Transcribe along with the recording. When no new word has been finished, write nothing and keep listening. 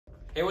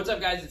Hey, what's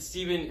up, guys? It's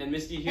Steven and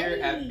Misty here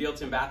at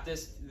Bealeton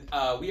Baptist.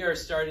 We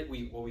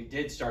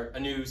did start a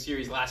new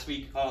series last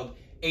week called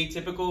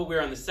Atypical.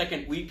 We're on the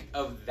second week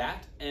of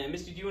that. And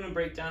Misty, do you want to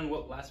break down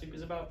what last week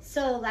was about?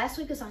 So last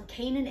week was on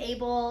Cain and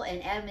Abel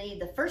and Adam and Eve,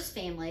 the first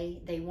family.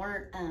 They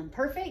weren't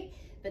perfect,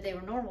 but they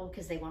were normal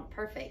because they weren't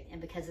perfect. And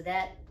because of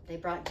that, they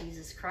brought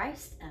Jesus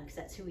Christ because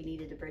that's who we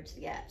needed to bridge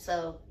the gap.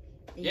 So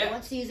he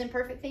wants to use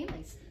imperfect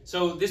families.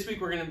 So this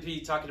week we're going to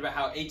be talking about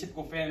how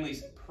atypical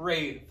families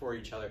pray for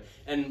each other.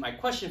 And my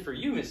question for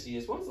you, Misty,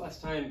 is when was the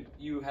last time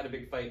you had a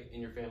big fight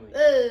in your family?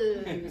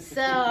 Ooh,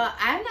 so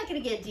I'm not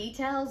going to get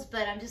details,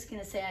 but I'm just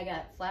going to say I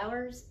got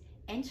flowers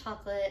and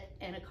chocolate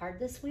and a card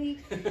this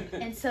week.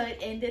 And so it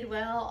ended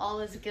well, all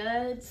is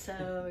good.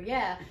 So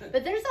yeah,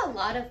 but there's a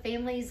lot of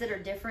families that are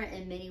different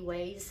in many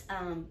ways.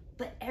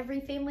 But every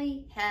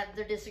family have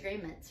their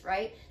disagreements,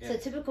 right? Yeah. So a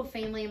typical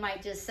family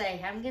might just say,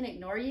 hey, I'm going to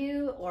ignore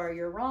you, or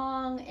you're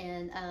wrong,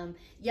 and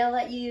yell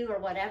at you or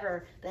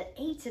whatever. But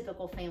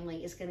atypical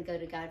family is going to go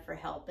to God for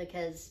help,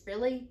 because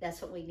really that's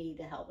what we need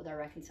to help with our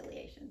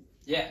reconciliation.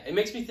 Yeah, it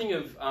makes me think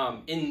of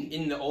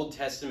in the Old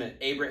Testament,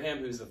 Abraham,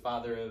 who's the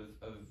father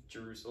of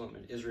Jerusalem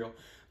and Israel,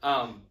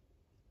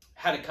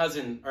 had a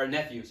cousin, or a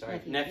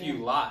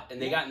nephew, Lot, and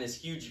they got in this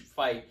huge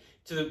fight,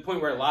 to the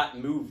point where Lot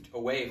moved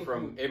away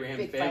from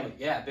Abraham's family. Fight.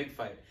 Yeah, big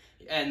fight.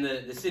 And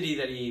the city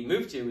that he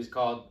moved to was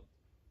called,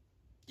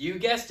 you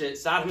guessed it,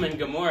 Sodom and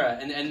Gomorrah.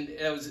 And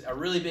it was a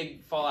really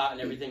big fallout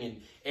and everything.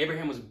 And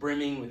Abraham was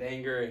brimming with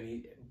anger,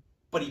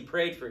 but he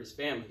prayed for his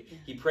family. Yeah.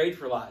 He prayed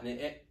for Lot, and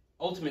it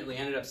ultimately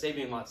ended up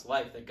saving Lot's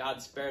life, that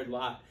God spared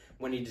Lot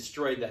when he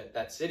destroyed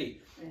that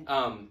city.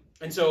 Right.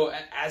 And so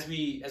as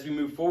we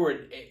move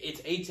forward,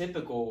 it's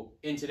atypical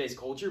in today's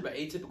culture, but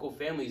atypical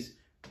families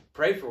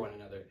pray for one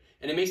another.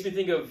 And it makes me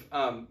think of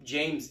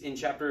James in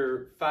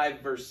chapter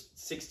 5, verse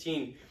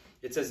 16.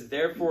 It says,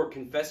 therefore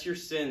confess your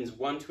sins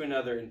one to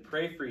another and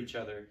pray for each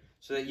other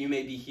so that you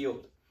may be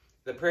healed.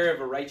 The prayer of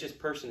a righteous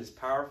person is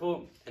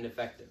powerful and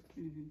effective.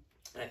 Mm-hmm.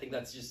 And I think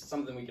that's just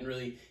something we can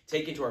really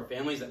take into our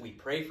families, that we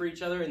pray for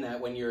each other, and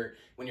that when you're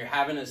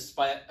having a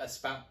fight, a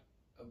splatter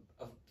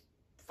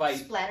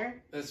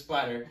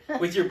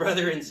with your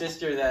brother and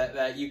sister,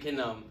 that you can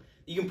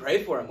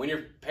pray for them. When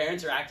your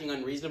parents are acting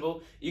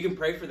unreasonable, you can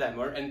pray for them,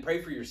 and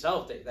pray for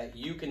yourself, that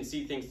you can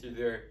see things through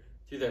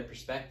their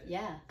perspective.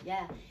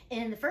 Yeah.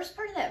 And the first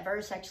part of that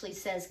verse actually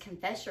says,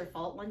 confess your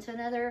fault one to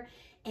another.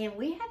 And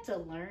we have to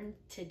learn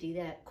to do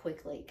that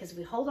quickly, because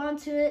we hold on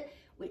to it.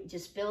 It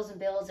just builds and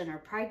builds, and our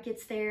pride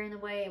gets there in the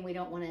way, and we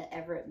don't want to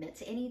ever admit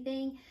to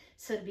anything.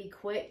 So to be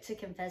quick to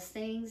confess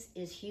things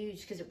is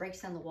huge, because it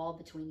breaks down the wall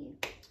between you.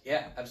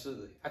 Yeah,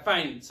 absolutely. I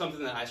find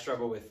something that I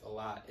struggle with a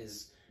lot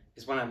is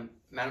when I'm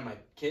mad at my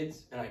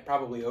kids and I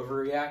probably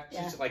overreact.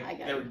 Yeah, just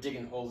like they were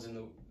digging holes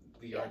in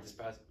the yard this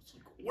past.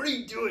 Like, what are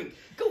you doing?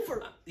 Go for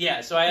it.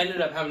 Yeah, so I ended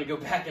up having to go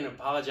back and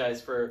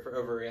apologize for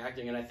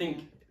overreacting, and I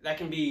think that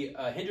can be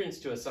a hindrance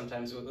to us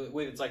sometimes.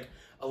 With it's like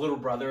a little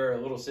brother or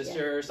a little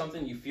sister or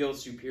something, you feel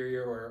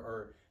superior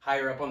or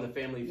higher up on the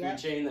family food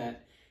chain,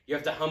 that you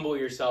have to humble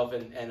yourself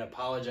and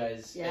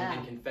apologize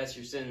and confess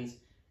your sins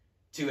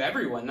to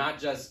everyone, not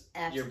just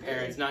your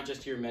parents, not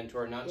just to your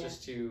mentor, not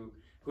just to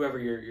whoever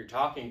you're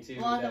talking to.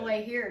 Well, on the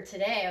way here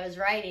today, I was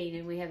writing,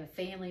 and we have a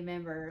family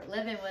member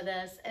living with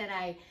us, and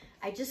I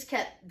just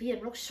kept being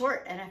real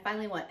short, and I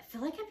finally went, I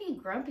feel like I'm being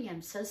grumpy,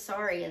 I'm so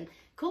sorry. And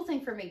cool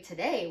thing for me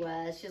today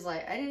was, she was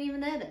like, I didn't even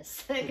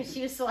notice, because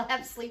she was still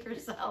half asleep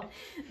herself.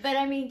 But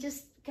I mean,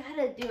 just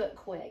gotta do it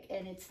quick,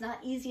 and it's not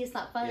easy, it's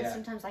not fun. Yeah.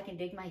 Sometimes I can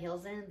dig my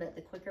heels in, but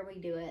the quicker we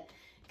do it,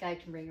 God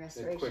can bring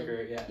restoration. The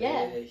quicker,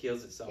 it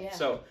heals itself. Yeah.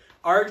 So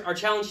our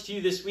challenge to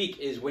you this week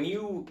is, when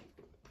you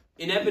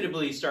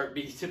inevitably start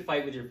to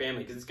fight with your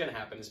family, because it's going to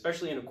happen,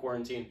 especially in a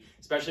quarantine,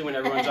 especially when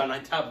everyone's on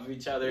top of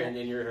each other and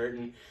then you're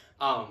hurting,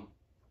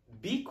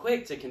 be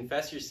quick to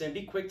confess your sin.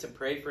 Be quick to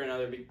pray for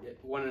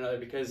one another,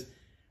 because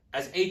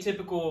as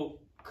atypical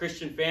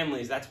Christian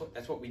families, that's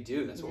what we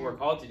do. That's what we're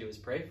called to do, is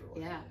pray for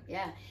one another.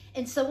 Yeah.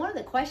 And so one of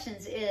the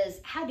questions is,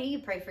 how do you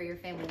pray for your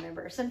family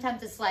member?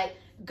 Sometimes it's like,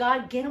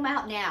 God, get them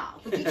out now.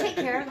 Would you take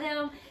care of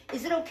them?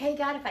 Is it okay,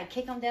 God, if I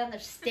kick them down the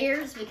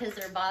stairs because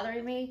they're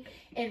bothering me?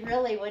 And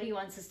really what he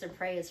wants us to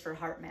pray is for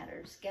heart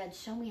matters. God,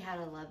 show me how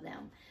to love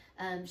them.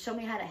 Show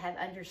me how to have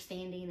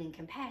understanding and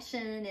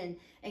compassion,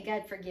 and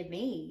God, forgive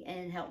me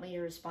and help me to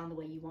respond the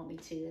way you want me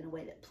to, in a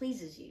way that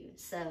pleases you.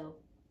 So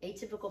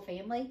atypical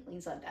family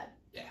leans on God.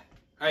 Yeah.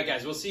 All right,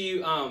 guys, we'll see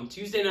you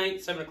Tuesday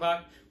night, 7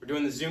 o'clock. We're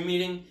doing the Zoom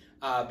meeting.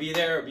 Be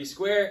there or be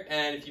square.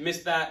 And if you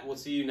missed that, we'll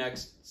see you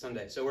next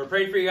Sunday. So we're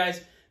praying for you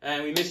guys,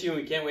 and we miss you,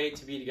 and we can't wait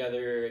to be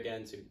together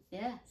again soon.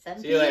 Yeah,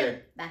 7 p.m. See you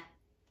later. Bye.